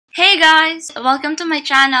Hey guys! Welcome to my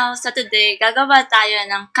channel! So today, gagawa tayo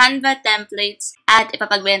ng Canva templates at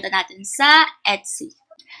ipapagbenta natin sa Etsy.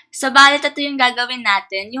 So balit ito yung gagawin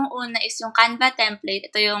natin. Yung una is yung Canva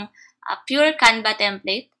template. Ito yung pure Canva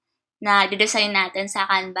template na didesign natin sa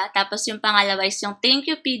Canva. Tapos yung pangalawa is yung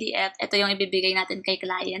thank you PDF. Ito yung ibibigay natin kay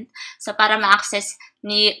client. So para ma-access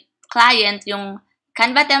ni client yung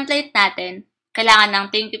Canva template natin, kailangan ng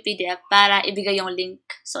thank you PDF para ibigay yung link.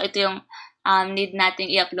 So ito yung need nating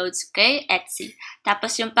i-upload kay Etsy.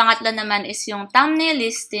 Tapos yung pangatlo naman is yung thumbnail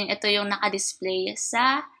listing. Ito yung naka-display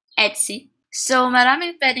sa Etsy. So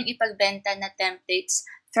maraming pwedeng ipagbenta na templates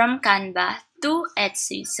from Canva to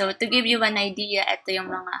Etsy. So to give you an idea, ito yung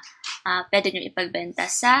mga pwede nyo ipagbenta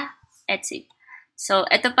sa Etsy. So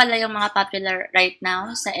ito pala yung mga popular right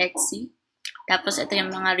now sa Etsy. Tapos ito yung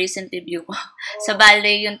mga recent review ko. So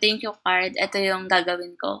bale, yung thank you card, ito yung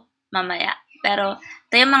gagawin ko mamaya. Pero,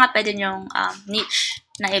 ito yung mga pwede nyong niche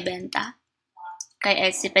na ibenta kay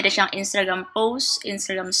Etsy. Pwede siyang Instagram post,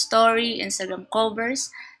 Instagram story, Instagram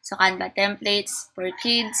covers, so Canva templates for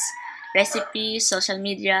kids, recipes, social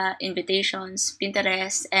media, invitations,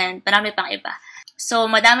 Pinterest, and marami pang iba. So,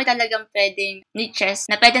 madami talagang pwedeng niches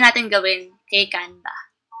na pwede natin gawin kay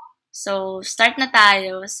Canva. So, start na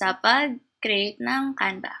tayo sa pag-create ng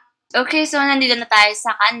Canva. Okay, so nandito na tayo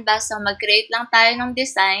sa Canva. So, mag-create lang tayo ng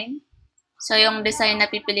design. So, yung design na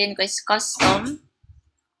pipiliin ko is custom.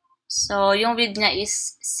 So, yung width niya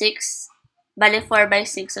is 6. Bale,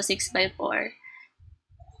 4x6. So, 6x4.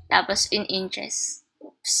 Tapos, in inches.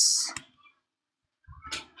 Oops.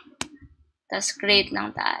 Tapos, create lang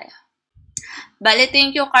tayo. Bale,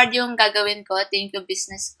 thank you card yung gagawin ko. Thank you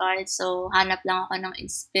business card. So, hanap lang ako ng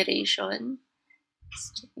inspiration.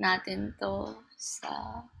 Check natin to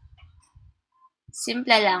sa...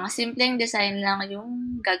 Simple lang. Simpleng design lang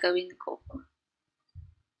yung gagawin ko.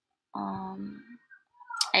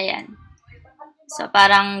 Ayan. So,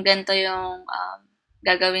 parang ganito yung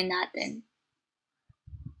gagawin natin.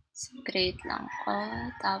 So, create lang ko.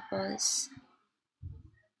 Tapos,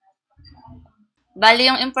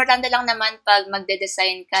 bali yung importante lang naman pag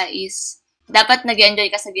magde-design ka is dapat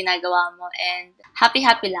nag-enjoy ka sa ginagawa mo and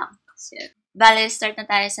happy-happy lang. So, bali, start na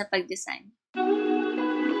tayo sa pag-design.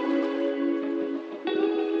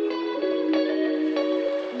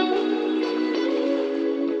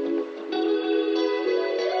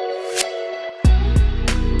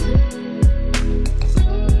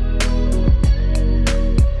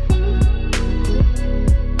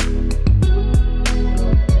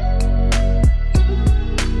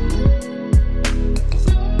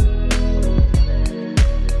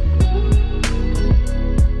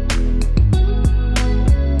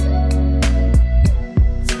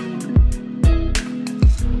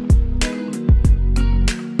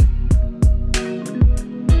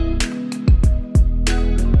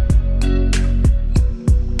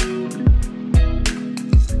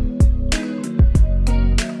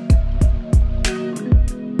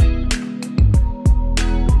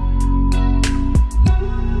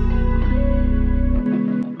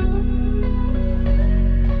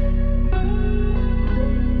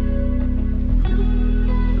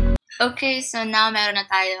 Okay, so now meron na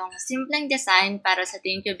tayong simpleng design para sa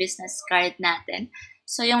thank you business card natin.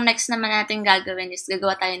 So yung next naman natin gagawin is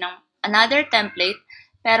gagawa tayo ng another template.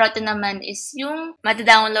 Pero ito naman is yung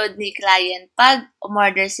matadownload ni client pag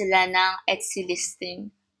umorder sila ng Etsy listing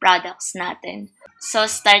products natin. So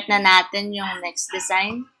start na natin yung next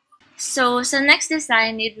design. So sa next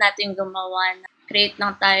design, need natin gumawa na create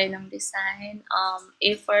lang tayo ng design.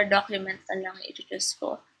 A4 document na lang i-choose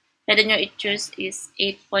ko. Pwede nyo i-choose is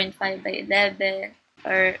 8.5 by 11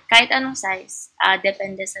 or kahit anong size.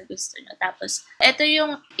 Depende sa gusto nyo. Tapos, ito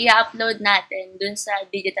yung i-upload natin dun sa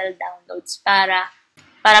digital downloads para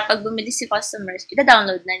pag bumili si customers,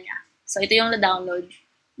 ita-download na niya. So, ito yung na-download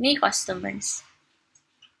ni customers.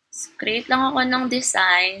 So, create lang ako ng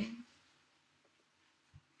design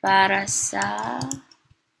para sa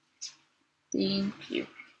thank you.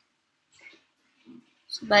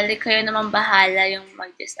 So, balik kayo naman bahala yung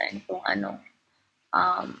mag-design kung anong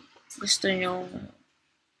gusto nyong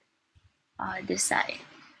design.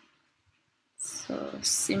 So,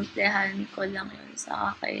 simplehan ko lang yun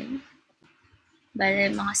sa akin.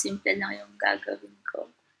 Bale, mga simple lang yung gagawin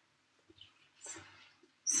ko.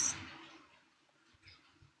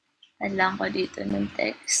 Alam ko dito ng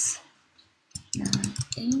text na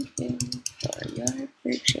thank you for your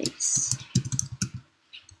purchase.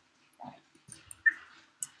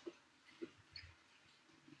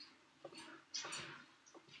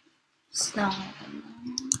 So,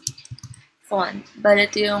 font. Bale,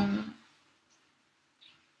 ito yung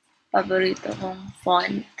paborito kong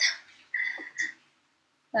font.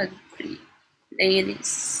 Agree.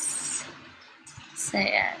 Playlist. So,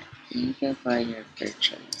 yan. Thank you for your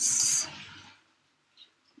purchase.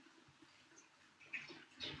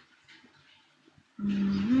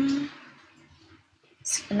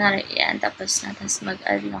 So, kunwari yan. Tapos na. Tapos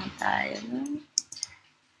mag-add lang tayo.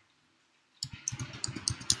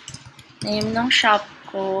 Name ng shop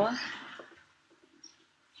ko.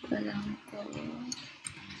 Walang ko.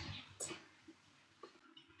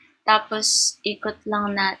 Tapos, ikot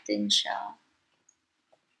lang natin siya.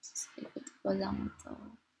 Ikot ko lang to.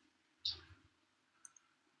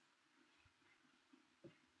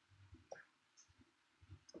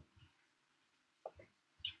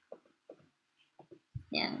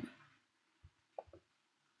 Yan.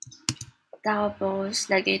 Tapos,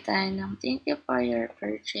 lagay tayo ng thank you for your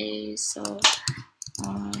purchase. So,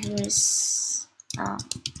 here's,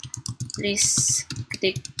 please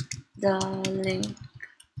click the link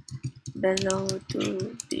below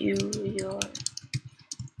to view your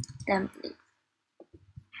template.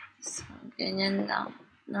 So, ganyan lang.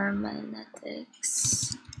 Normal na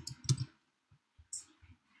text.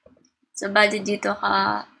 So, bali dito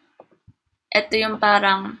ka, ito yung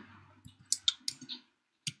parang,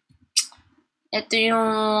 ito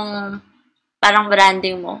yung parang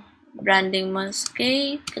branding mo. Branding mo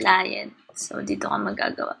kay client. So, dito ka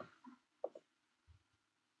magagawa.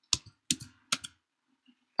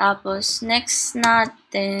 Tapos, next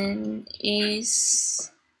natin is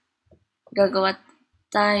gagawa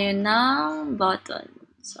tayo ng button.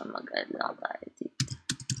 So, mag-add lang tayo dito.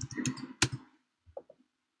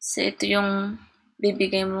 So, ito yung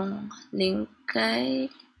bibigay mong link kay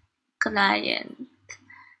client.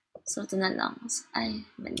 So, ito na lang. Ay,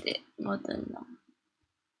 hindi. Button lang.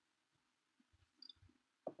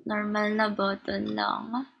 Normal na button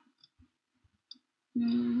lang.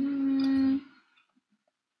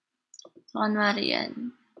 So, kunwari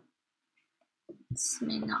yan. So,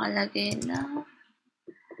 may nakalagay na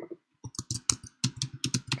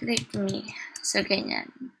click me. So, ganyan.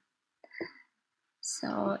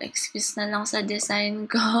 So, excuse na lang sa design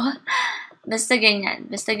ko. Basta ganyan.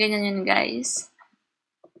 Basta ganyan yun, guys.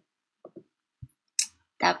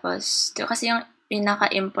 Tapos, ito kasi yung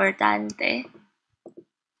pinaka-importante.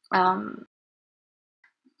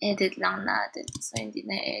 Edit lang natin. So, hindi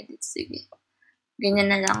na edit. Sige.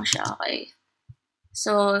 Ganyan na lang siya, okay?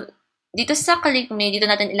 So, dito sa click me, dito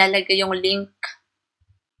natin ilalagay yung link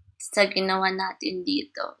sa ginawa natin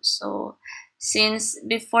dito. So, since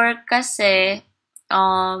before kasi,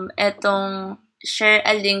 etong share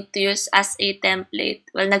a link to use as a template.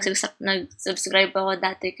 Well, nag-subscribe ako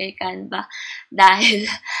dati kay Canva dahil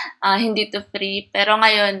hindi to free. Pero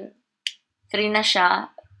ngayon, free na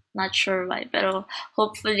siya. Not sure why. Pero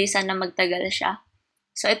hopefully, sana magtagal siya.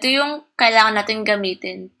 So, ito yung kailangan natin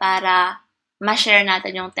gamitin para ma-share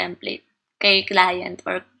natin yung template kay client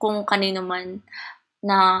or kung kanino man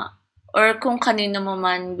mo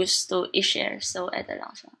man gusto i-share. So, ito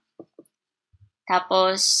lang siya.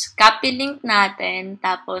 Tapos, copy link natin.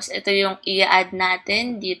 Tapos, ito yung i-add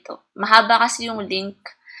natin dito. Mahaba kasi yung link.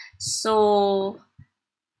 So,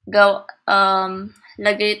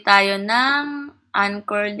 lagay tayo ng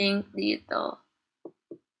anchor link dito.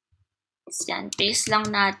 Yan, paste lang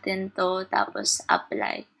natin to, tapos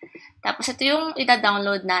apply. Tapos ito yung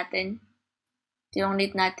ida-download natin. Ito yung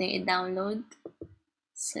need natin i-download.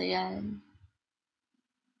 So, yan.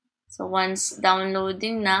 So, once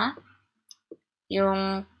downloading na,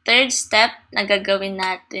 yung third step na gagawin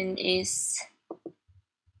natin is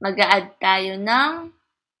mag-a-add tayo ng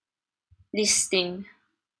listing.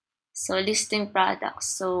 So, listing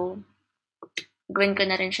products. So, gawin ko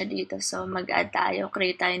na rin siya dito. So, mag-add tayo.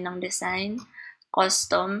 Create tayo ng design.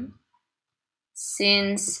 Custom.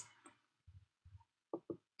 Since,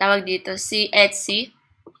 tawag dito, si Etsy,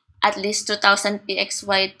 at least 2,000 px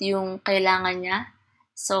white yung kailangan niya.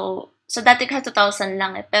 So dati kasi 2,000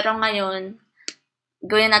 lang eh. Pero ngayon,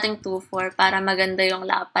 gawin natin 2,400 para maganda yung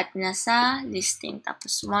lapat niya sa listing.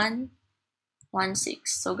 Tapos 1,16.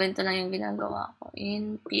 So, ganito lang yung ginagawa ko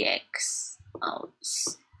in px.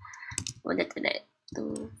 Ulit.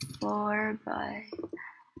 2,400 by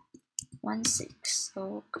 1,600.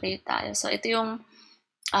 So, create tayo. So, ito yung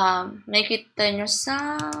makikita nyo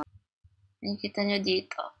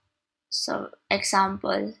dito. So,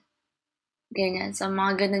 example. Ganyan. So,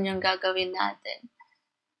 mga ganun yung gagawin natin.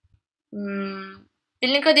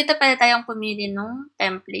 Feeling ko dito pwede tayong pumili ng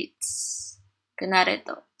templates. Kunwari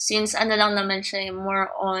to. Since ano lang naman siya,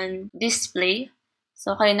 more on display.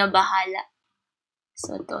 So, kayo na bahala.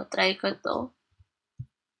 So, try ko to.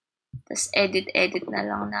 Tapos, edit na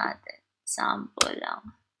lang natin. Sample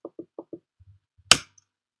lang.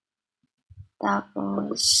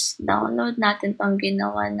 Tapos, download natin pang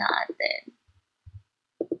ginawa natin.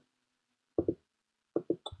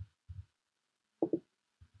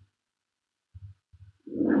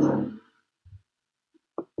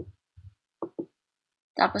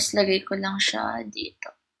 Tapos, lagay ko lang siya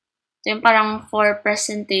dito. Ito yung parang for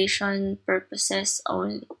presentation purposes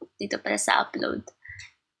only. Dito pala sa upload.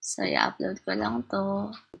 So, i-upload ko lang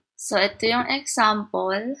to. So, ito yung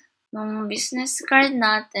example ng business card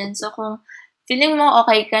natin. So, kung feeling mo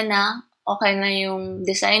okay na yung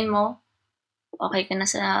design mo, okay ka na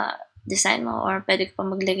sa design mo, or pwede ka pa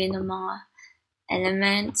maglagay ng mga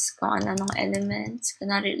elements, kung ano-anong elements.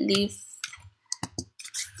 Kunwari, leaf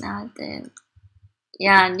natin.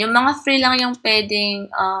 Yan. Yung mga free lang yung pwedeng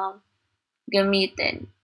gamitin.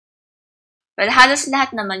 Well, halos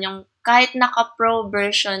lahat naman, yung kahit naka-pro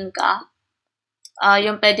version ka,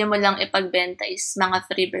 yung pwede mo lang ipagbenta is mga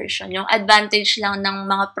free version. Yung advantage lang ng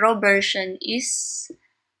mga pro version is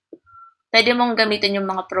pwede mong gamitin yung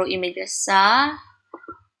mga pro images sa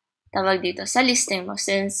sa listing mo.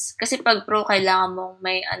 Kasi pag pro, kailangan mong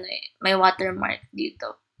may watermark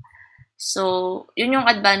dito. So, yun yung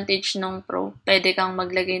advantage ng pro. Pwede kang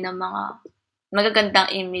maglagay ng mga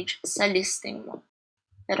magagandang image sa listing mo.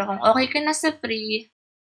 Pero kung okay ka na sa free,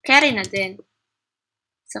 carry na din.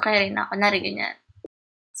 So, carry na. Kunwari ganyan.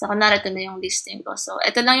 So, kunwari ito na yung listing ko. So,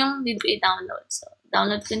 ito lang yung need ko i-download. So,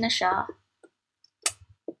 download ko na siya.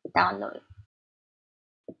 Download.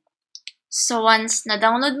 So, once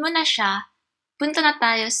na-download mo na siya, punta na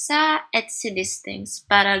tayo sa Etsy listings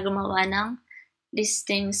para gumawa ng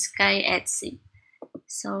listings kay Etsy.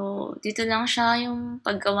 So, dito lang siya yung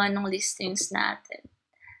paggawa ng listings natin.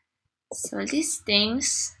 So,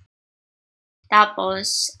 listings.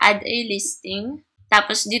 Tapos, add a listing.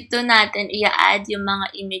 Tapos, dito natin i-add yung mga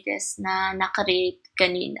images na na-create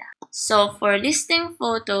kanina. So, for listing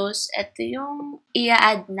photos, ito yung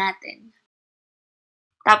i-add natin.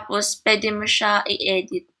 Tapos, pwede mo siya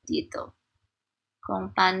i-edit dito.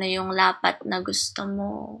 Kung paano yung lapat na gusto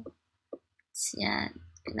mo. Yan.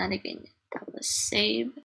 Ganyan. Tapos,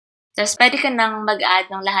 save. Tapos, pwede ka nang mag-add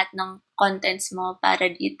ng lahat ng contents mo para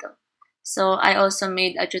dito. So, I also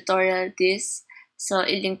made a tutorial this. So,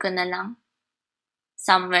 i-link ko na lang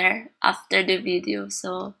somewhere after the video.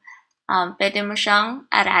 So, pwede mo siyang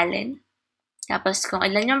aralin. Tapos, kung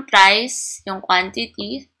ilan yung price, yung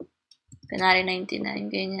quantity, kunwari 99,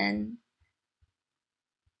 ganyan.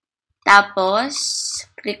 Tapos,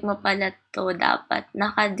 click mo pala to dapat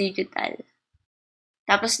naka-digital.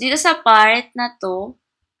 Tapos, dito sa part na to,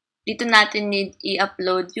 dito natin need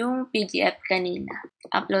i-upload yung PDF kanina.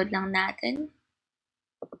 Upload lang natin.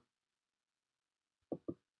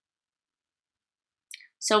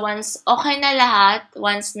 So, once okay na lahat,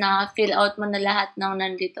 once na fill out mo na lahat ng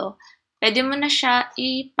nandito, pwede mo na siya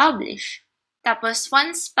i-publish. Tapos,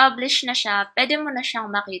 once publish na siya, pwede mo na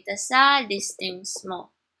siyang makita sa listings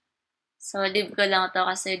mo. So, leave ko lang ito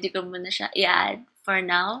kasi di ko muna siya i-add for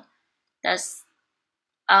now. Tapos,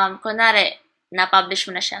 kunwari, na-publish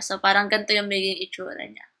mo na siya. So, parang ganito yung magiging itsura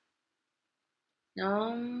niya.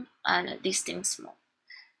 Nung, listings mo.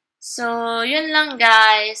 So, yun lang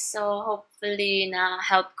guys. So, hopefully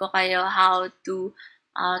na-help ko kayo how to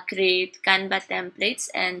create Canva templates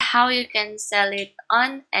and how you can sell it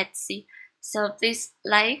on Etsy. So, please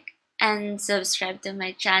like and subscribe to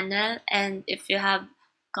my channel. And if you have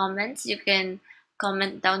comments, you can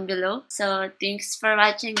comment down below. So, thanks for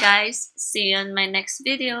watching guys. See you in my next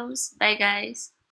videos. Bye guys.